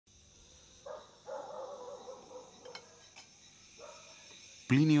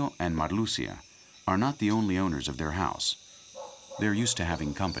Plinio and Marlucia are not the only owners of their house. They're used to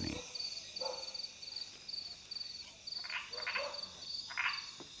having company.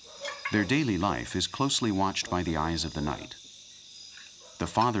 Their daily life is closely watched by the eyes of the night. The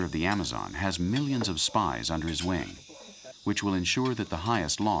father of the Amazon has millions of spies under his wing, which will ensure that the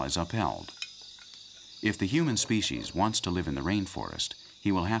highest law is upheld. If the human species wants to live in the rainforest,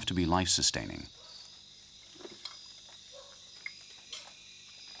 he will have to be life-sustaining.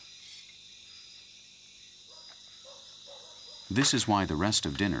 This is why the rest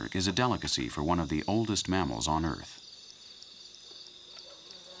of dinner is a delicacy for one of the oldest mammals on Earth.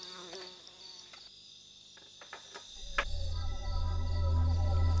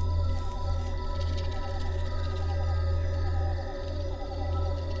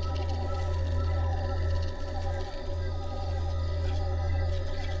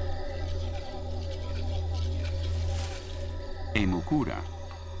 A mucura,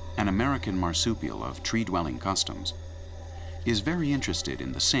 an American marsupial of tree-dwelling customs, is very interested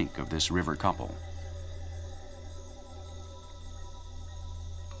in the sink of this river couple.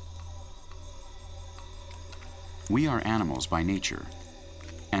 We are animals by nature,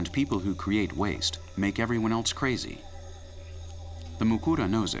 and people who create waste make everyone else crazy. The mucura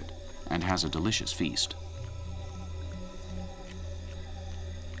knows it and has a delicious feast.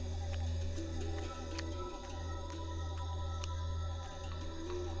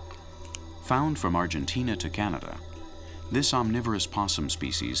 Found from Argentina to Canada, this omnivorous possum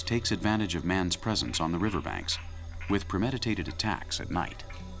species takes advantage of man's presence on the riverbanks with premeditated attacks at night.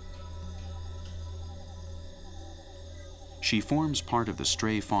 She forms part of the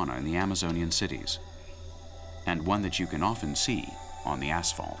stray fauna in the Amazonian cities, and one that you can often see on the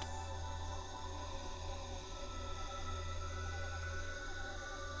asphalt.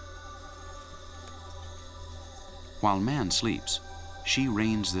 While man sleeps, she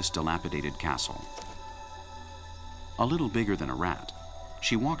reigns this dilapidated castle. A little bigger than a rat,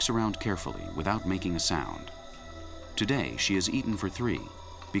 she walks around carefully without making a sound. Today, she has eaten for 3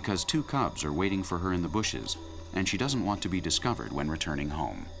 because 2 cubs are waiting for her in the bushes, and she doesn't want to be discovered when returning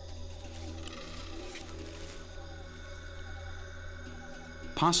home.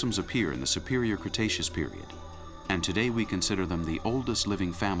 Possums appear in the Superior Cretaceous period, and today we consider them the oldest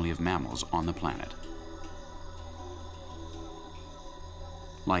living family of mammals on the planet.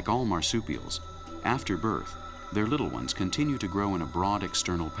 Like all marsupials, after birth, their little ones continue to grow in a broad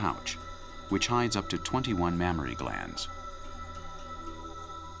external pouch, which hides up to 21 mammary glands.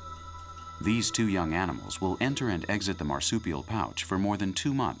 These 2 young animals will enter and exit the marsupial pouch for more than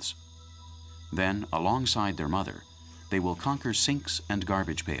 2 months. Then, alongside their mother, they will conquer sinks and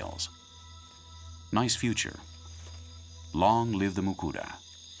garbage pails. Nice future. Long live the mucura.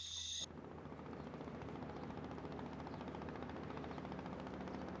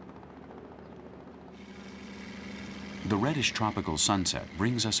 The reddish tropical sunset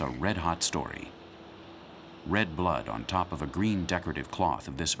brings us a red-hot story. Red blood on top of a green decorative cloth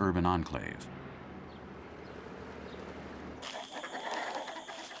of this urban enclave.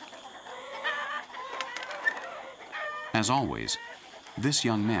 As always, this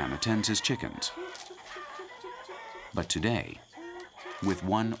young man attends his chickens. But today, with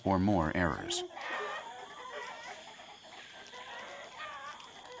 1 or more errors.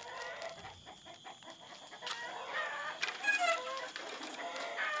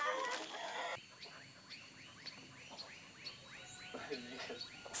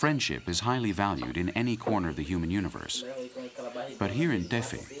 Friendship is highly valued in any corner of the human universe. But here in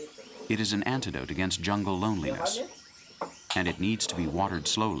Tefe, it is an antidote against jungle loneliness. And it needs to be watered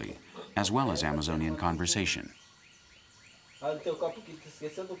slowly, as well as Amazonian conversation.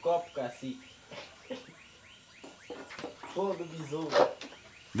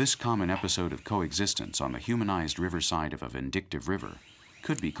 This common episode of coexistence on the humanized riverside of a vindictive river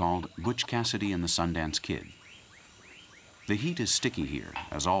could be called Butch Cassidy and the Sundance Kid. The heat is sticky here,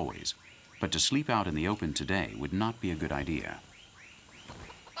 as always, but to sleep out in the open today would not be a good idea.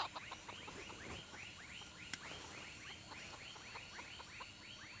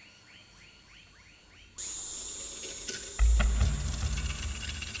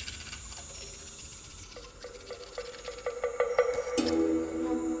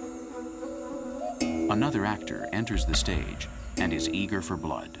 Another actor enters the stage and is eager for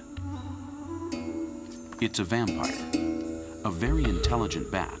blood. It's a vampire, a very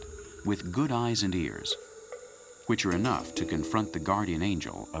intelligent bat with good eyes and ears, which are enough to confront the guardian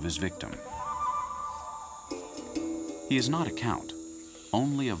angel of his victim. He is not a count,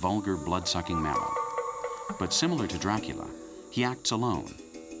 only a vulgar blood-sucking mammal. But similar to Dracula, he acts alone,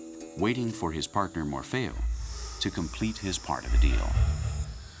 waiting for his partner Morfeo to complete his part of the deal.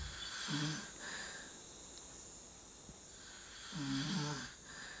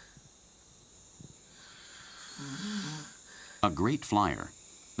 A great flyer,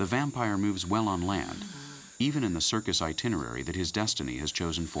 the vampire moves well on land, even in the circus itinerary that his destiny has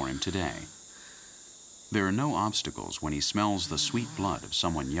chosen for him today. There are no obstacles when he smells the sweet blood of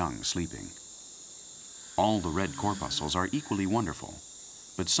someone young sleeping. All the red corpuscles are equally wonderful,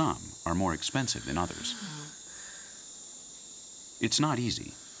 but some are more expensive than others. It's not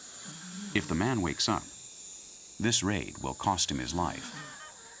easy. If the man wakes up, this raid will cost him his life.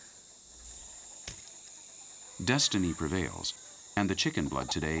 Destiny prevails, and the chicken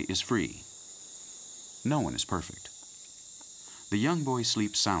blood today is free. No one is perfect. The young boy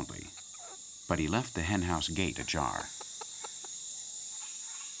sleeps soundly, but he left the henhouse gate ajar.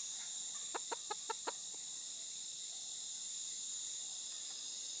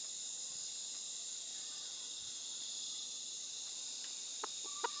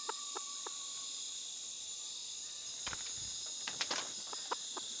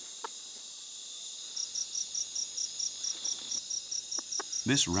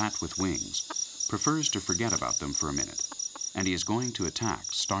 This rat with wings prefers to forget about them for a minute, and he is going to attack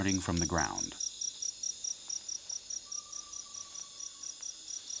starting from the ground.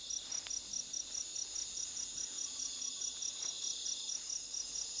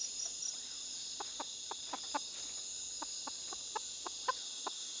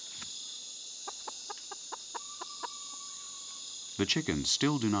 The chickens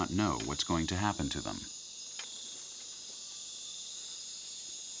still do not know what's going to happen to them.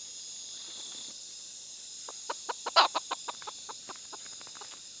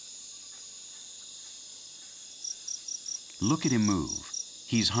 Look at him move.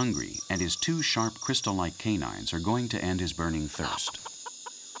 He's hungry, and his two sharp crystal-like canines are going to end his burning thirst.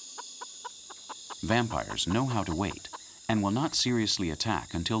 Vampires know how to wait and will not seriously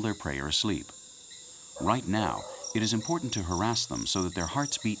attack until their prey are asleep. Right now, it is important to harass them so that their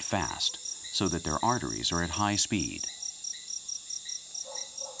hearts beat fast, so that their arteries are at high speed.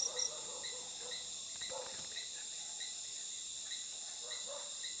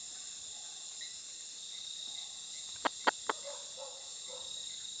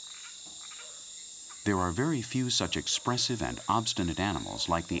 There are very few such expressive and obstinate animals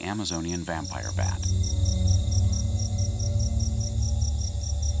like the Amazonian vampire bat.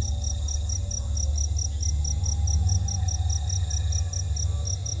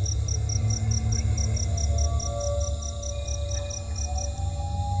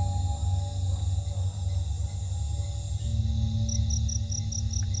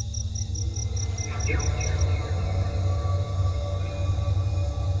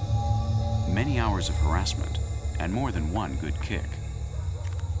 Many hours of harassment and more than one good kick.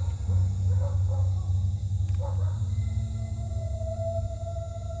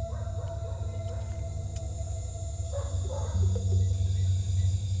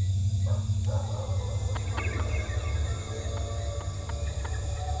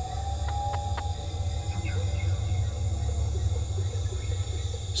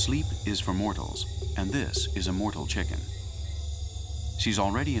 Sleep is for mortals, and this is a mortal chicken. She's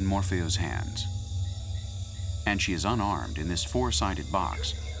already in Morpheo's hands, and she is unarmed in this four-sided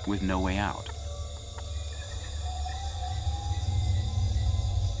box with no way out.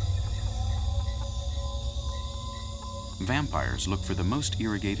 Vampires look for the most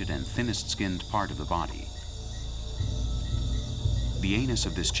irrigated and thinnest-skinned part of the body. The anus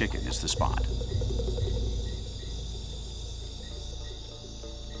of this chicken is the spot.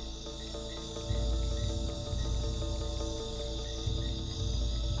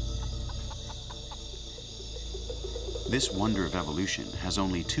 This wonder of evolution has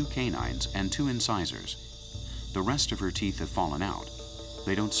only 2 canines and 2 incisors. The rest of her teeth have fallen out.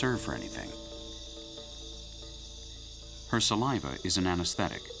 They don't serve for anything. Her saliva is an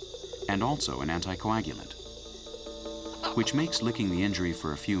anesthetic and also an anticoagulant, which makes licking the injury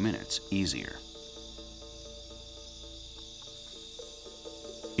for a few minutes easier.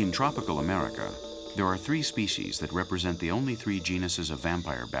 In tropical America, there are 3 species that represent the only 3 genuses of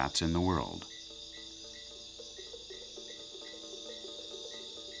vampire bats in the world.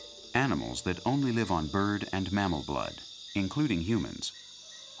 Animals that only live on bird and mammal blood, including humans,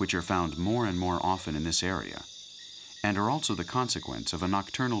 which are found more and more often in this area, and are also the consequence of a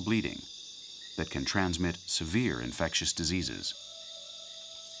nocturnal bleeding that can transmit severe infectious diseases.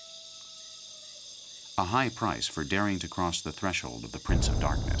 A high price for daring to cross the threshold of the Prince of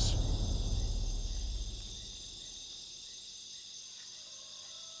Darkness.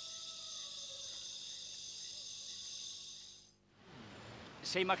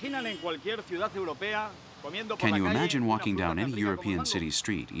 ¿Se imaginan en cualquier ciudad europea Can you imagine walking down any European city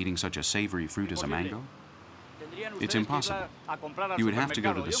street eating such a savory fruit as a mango? It's impossible. You would have to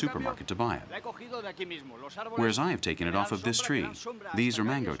go to the supermarket to buy it. Whereas I have taken it off of this tree. These are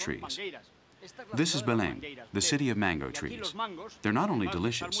mango trees. This is Belém, the city of mango trees. They're not only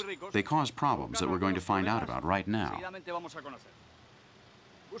delicious, they cause problems that we're going to find out about right now.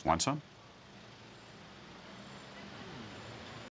 Want some?